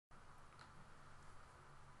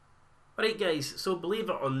Right guys, so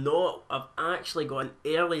believe it or not, I've actually got an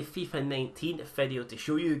early FIFA 19 video to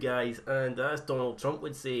show you guys, and as Donald Trump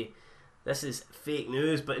would say, this is fake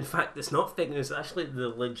news, but in fact it's not fake news, it's actually the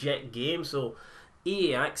legit game. So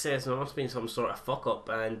EA Access, there must have been some sort of fuck up,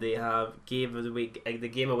 and they have gave the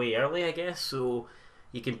game away early, I guess. So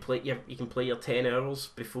you can play your 10 hours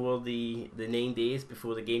before the 9 days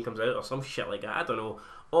before the game comes out, or some shit like that. I don't know.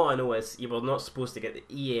 All I know is you were not supposed to get the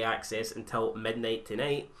EA Access until midnight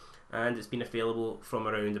tonight, and it's been available from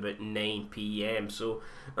around about 9 PM, so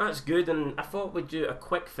that's good. And I thought we'd do a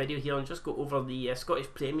quick video here and just go over the Scottish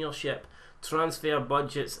Premiership transfer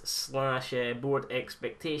budgets slash board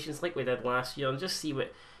expectations like we did last year, and just see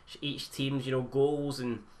what each team's goals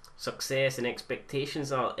and success and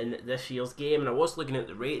expectations are in this year's game. And I was looking at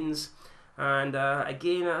the ratings, and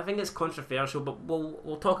again, I think it's controversial, but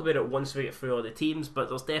we'll talk about it once we get through all the teams. But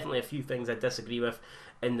there's definitely a few things I disagree with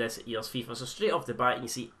in this year's FIFA. So straight off the bat, you can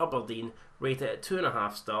see Aberdeen rated at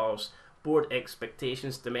 2.5 stars. Board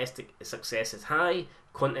expectations: domestic success is high,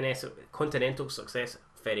 continental success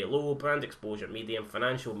very low, brand exposure medium,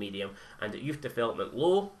 financial medium, and youth development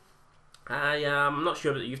low. I'm not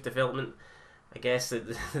sure about the youth development. I guess they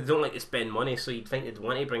don't like to spend money, so you'd think they'd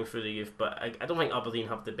want to bring through the youth, but I don't think Aberdeen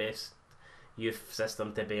have the best youth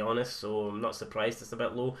system, to be honest, so I'm not surprised it's a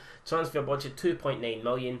bit low. Transfer budget 2.9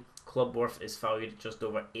 million, club worth is valued at just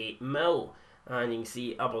over 8 mil, and you can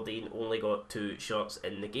see Aberdeen only got 2 shots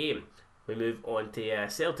in the game. We move on to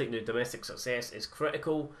Celtic. Now, domestic success is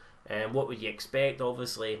critical, and what would you expect?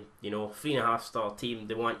 Obviously, 3.5 star team,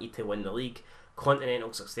 they want you to win the league.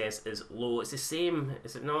 Continental success is low. It's the same,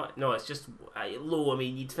 is it not? No, it's just low. I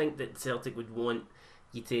mean, you'd think that Celtic would want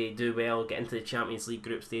you to do well, get into the Champions League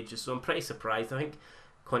group stages, so I'm pretty surprised. I think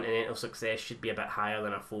continental success should be a bit higher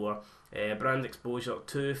than a 4. Brand exposure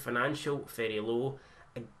 2, financial very low.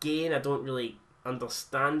 Again, I don't really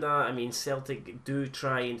understand that. I mean, Celtic do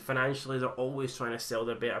try, and financially they're always trying to sell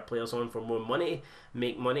their better players on for more money,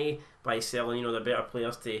 make money by selling their better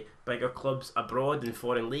players to bigger clubs abroad in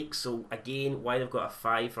foreign leagues. So again, why they've got a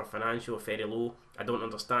 5 for financial very low, I don't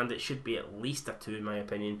understand. It should be at least a 2 in my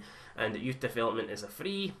opinion. And youth development is a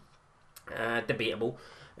 3, debatable.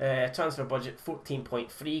 Transfer budget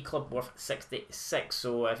 14.3, club worth 66.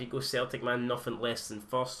 So if you go Celtic, man, nothing less than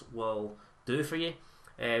first will do for you.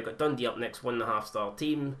 We've got Dundee up next, 1.5 star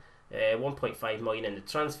team, 1.5 million in the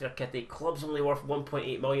transfer kitty. Club's only worth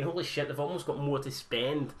 1.8 million. Holy shit, they've almost got more to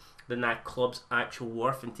spend than that club's actual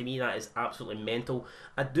worth, and to me that is absolutely mental.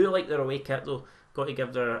 I do like their away kit though. Got to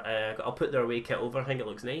give their, I'll put their away kit over. I think it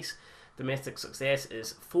looks nice. Domestic success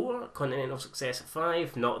is 4, continental success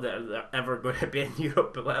 5. Not that they're ever going to be in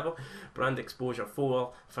Europe, but whatever. Brand exposure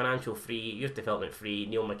 4, financial 3, youth development 3.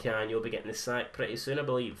 Neil McCann, you'll be getting the sack pretty soon, I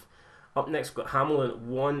believe. Up next, we've got Hamilton,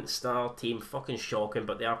 1 star team. Fucking shocking,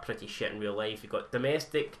 but they are pretty shit in real life. You've got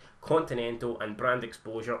domestic, continental, and brand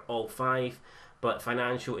exposure, all 5. But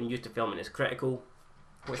financial and youth development is critical,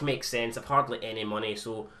 which makes sense. They've hardly any money,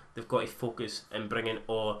 so they've got to focus on bringing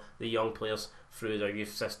all the young players through their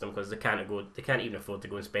youth system, because they can't even afford to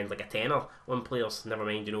go and spend like a tenner on players. Never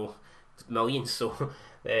mind, millions. So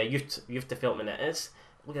youth development it is.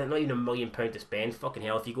 Look at that, not even £1 million to spend. Fucking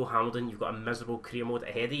hell, if you go Hamilton, you've got a miserable career mode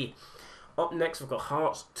ahead of you. Up next, we've got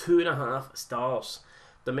Hearts, 2.5 stars.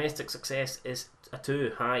 Domestic success is a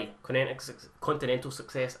 2, high. Continental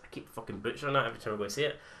success, I keep fucking butchering that every time I go to say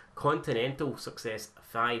it. Continental success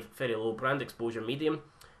 5, very low. Brand exposure medium.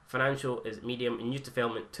 Financial is medium, and youth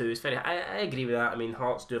development 2 is very high. I agree with that. I mean,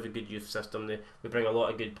 Hearts do have a good youth system. They bring a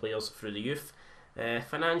lot of good players through the youth.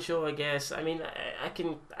 Financial, I guess, I mean, I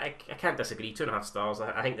can't disagree. 2.5 stars.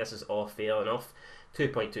 I think this is all fair enough.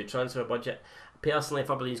 2.2 transfer budget. Personally, if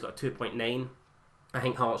Aberdeen's got a 2.9, I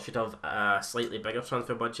think Hearts should have a slightly bigger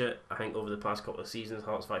transfer budget. I think over the past couple of seasons,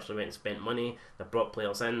 Hearts have actually went and spent money. They've brought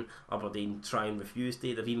players in. Aberdeen try and refuse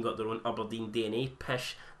to. They've even got their own Aberdeen DNA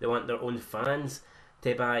pish. They want their own fans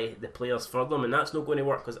to buy the players for them, and that's not going to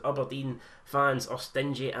work because Aberdeen fans are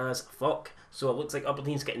stingy as fuck. So it looks like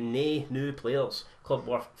Aberdeen's getting no new players. Club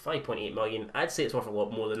worth 5.8 million. I'd say it's worth a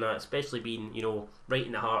lot more than that, especially being right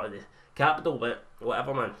in the heart of the capital. But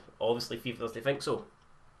whatever, man. Obviously FIFA does they think so.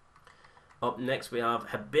 Up next we have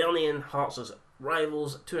Hibernian, Hearts'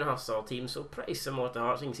 rivals, 2.5 star team, so pretty similar to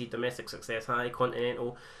Hearts. You can see domestic success high,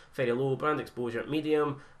 continental very low, brand exposure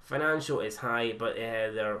medium, financial is high, but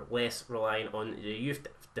they're less reliant on the youth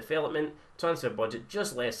development. Transfer budget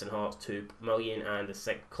just less than Hearts, 2 million, and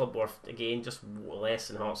the club worth again just less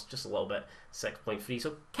than Hearts, just a little bit, 6.3.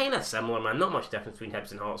 So kind of similar, man. Not much difference between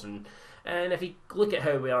Hibs and Hearts, and if you look at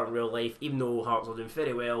how we are in real life, even though Hearts are doing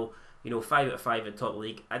very well, 5 out of 5 in top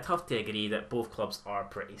league. I'd have to agree that both clubs are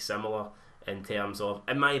pretty similar in terms of,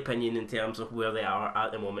 in my opinion, in terms of where they are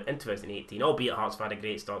at the moment in 2018. Albeit Hearts have had a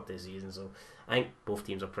great start this season, so I think both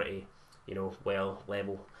teams are pretty, well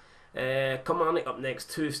level. Kilmarnock up next,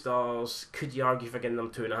 2 stars. Could you argue for giving them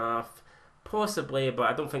 2.5? Possibly, but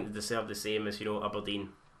I don't think they deserve the same as Aberdeen,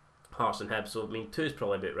 Hearts and Hibs. So 2 is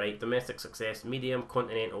probably about right. Domestic success medium,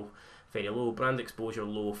 continental very low, brand exposure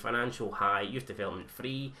low, financial high, youth development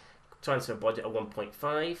free, transfer budget of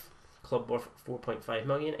 1.5, club worth 4.5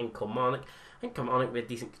 million. In Kilmarnock, I think Kilmarnock with a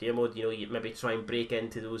decent career mode. You maybe try and break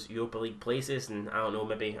into those Europa League places, and I don't know,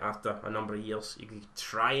 maybe after a number of years you could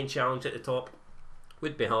try and challenge at the top.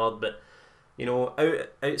 Would be hard, but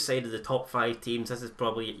outside of the top 5 teams, this is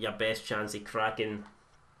probably your best chance of cracking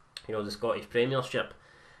the Scottish Premiership.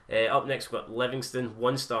 Up next we've got Livingston,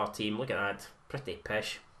 1-star team. Look at that, pretty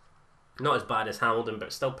pish. Not as bad as Hamilton,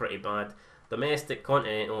 but still pretty bad. Domestic,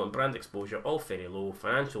 continental and brand exposure all very low.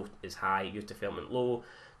 Financial is high, youth development low.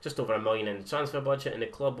 Just over $1 million in the transfer budget, and the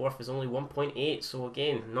club worth is only 1.8. So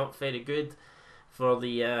again, not very good for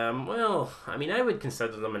the I would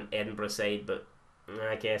consider them an Edinburgh side, but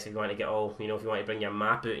I guess if you want to get all, if you want to bring your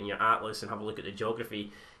map out and your atlas and have a look at the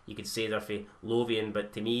geography, you could say they're for Lothian,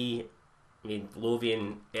 but to me,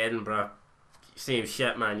 Lothian, Edinburgh, same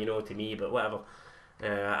shit, man, to me, but whatever.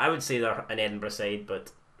 I would say they're an Edinburgh side,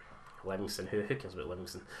 but Livingston, who cares about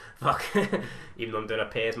Livingston? Fuck. Even though I'm doing a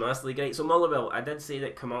PES Master League, right? So Motherwell, I did say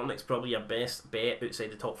that Kilmarnock's probably your best bet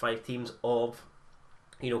outside the top 5 teams of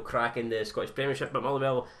cracking the Scottish Premiership, but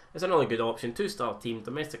Motherwell is another good option. 2-star team,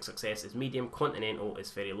 domestic success is medium, continental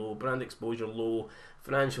is very low, brand exposure low,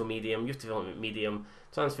 financial medium, youth development medium,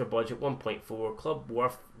 transfer budget 1.4, club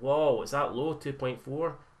worth, wow, is that low,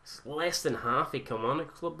 2.4? It's less than half a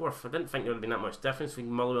Kilmarnock club worth. I didn't think there would have been that much difference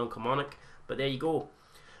between Motherwell and Kilmarnock, but there you go.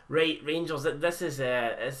 Right, Rangers, this is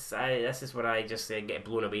where I just get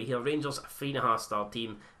blown away here. Rangers, a 3.5-star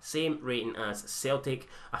team, same rating as Celtic,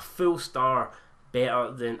 a full star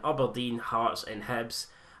better than Aberdeen, Hearts and Hibs.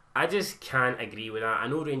 I just can't agree with that. I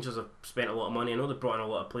know Rangers have spent a lot of money, I know they've brought in a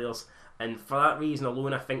lot of players, and for that reason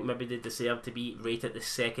alone I think maybe they deserve to be rated the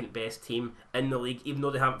second best team in the league, even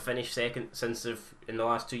though they haven't finished second since in the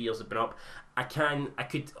last 2 years they've been up. I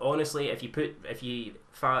could honestly, if you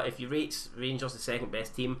rate Rangers the second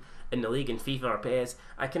best team in the league in FIFA or PES,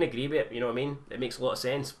 I can agree with it, it makes a lot of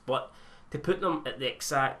sense, but to put them at the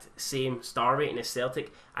exact same star rating as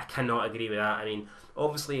Celtic, I cannot agree with that.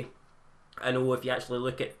 Obviously, I know if you actually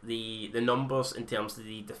look at the numbers in terms of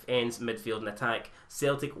the defence, midfield and attack,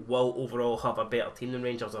 Celtic will overall have a better team than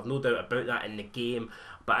Rangers. I've no doubt about that in the game,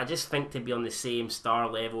 but I just think to be on the same star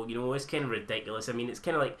level, it's kind of ridiculous. It's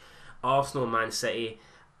kind of like Arsenal and Man City.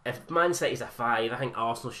 If Man City's a 5, I think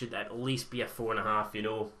Arsenal should at least be a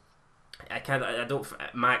 4.5, I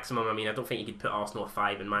don't think you could put Arsenal a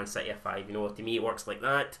 5 and Man City a 5, to me it works like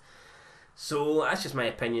that. So that's just my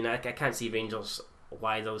opinion. I can't see Rangers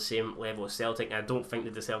why they're the same level as Celtic. I don't think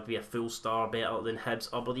they deserve to be a full star better than Hibs,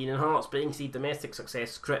 Aberdeen and Hearts, but you can see domestic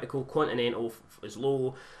success critical, continental is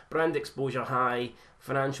low, brand exposure high,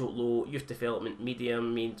 financial low, youth development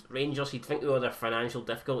medium. Rangers, you'd think with all their financial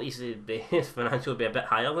difficulties financial would be a bit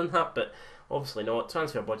higher than that, but obviously not.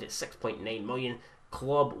 Transfer budget 6.9 million,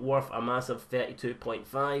 club worth a massive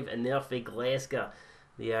 32.5, and they're for Glasgow,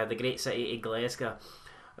 the great city of Glasgow.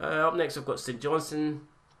 Up next we've got St Johnstone,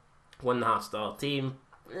 1.5-star team.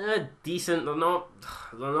 Decent. They're not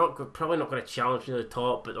probably not going to challenge for the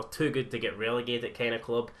top, but they're too good to get relegated kind of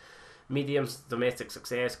club. Mediums, domestic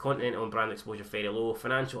success, continental and brand exposure very low,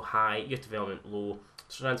 financial high, youth development low,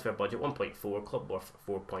 transfer budget 1.4, club worth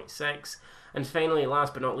 4.6. And finally,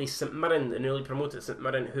 last but not least, St Mirren, the newly promoted St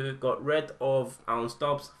Mirren, who got rid of Alan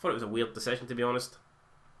Stubbs. I thought it was a weird decision, to be honest,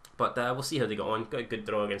 but we'll see how they got on. Got a good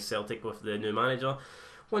draw against Celtic with the new manager.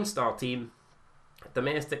 1-star team,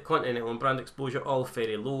 domestic, continental and brand exposure all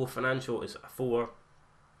very low, financial is a 4,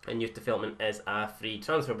 and youth development is a 3.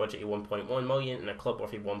 Transfer budget of 1.1 million and a club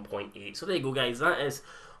worth of 1.8. So there you go, guys. That is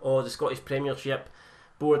all the Scottish Premiership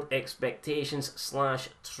board expectations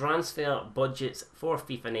 / transfer budgets for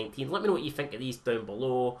FIFA 19. Let me know what you think of these down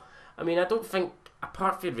below. I don't think,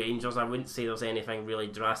 apart from Rangers, I wouldn't say there's anything really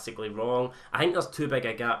drastically wrong. I think there's too big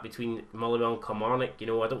a gap between Motherwell and Kilmarnock. I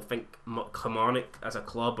don't think Kilmarnock as a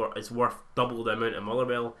club is worth double the amount of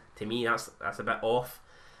Motherwell. To me, that's a bit off.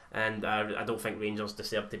 And I don't think Rangers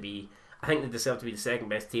deserve to be... I think they deserve to be the second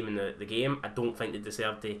best team in the game. I don't think they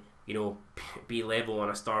deserve to, be level on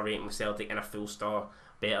a star rating with Celtic and a full star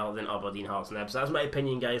better than Aberdeen, Hearts and Hibs. That's my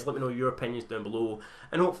opinion, guys. Let me know your opinions down below,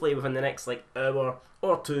 and hopefully within the next like hour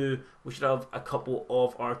or two we should have a couple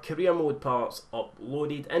of our career mode parts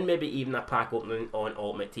uploaded, and maybe even a pack opening on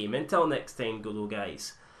Ultimate Team. Until next time, go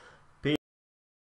guys.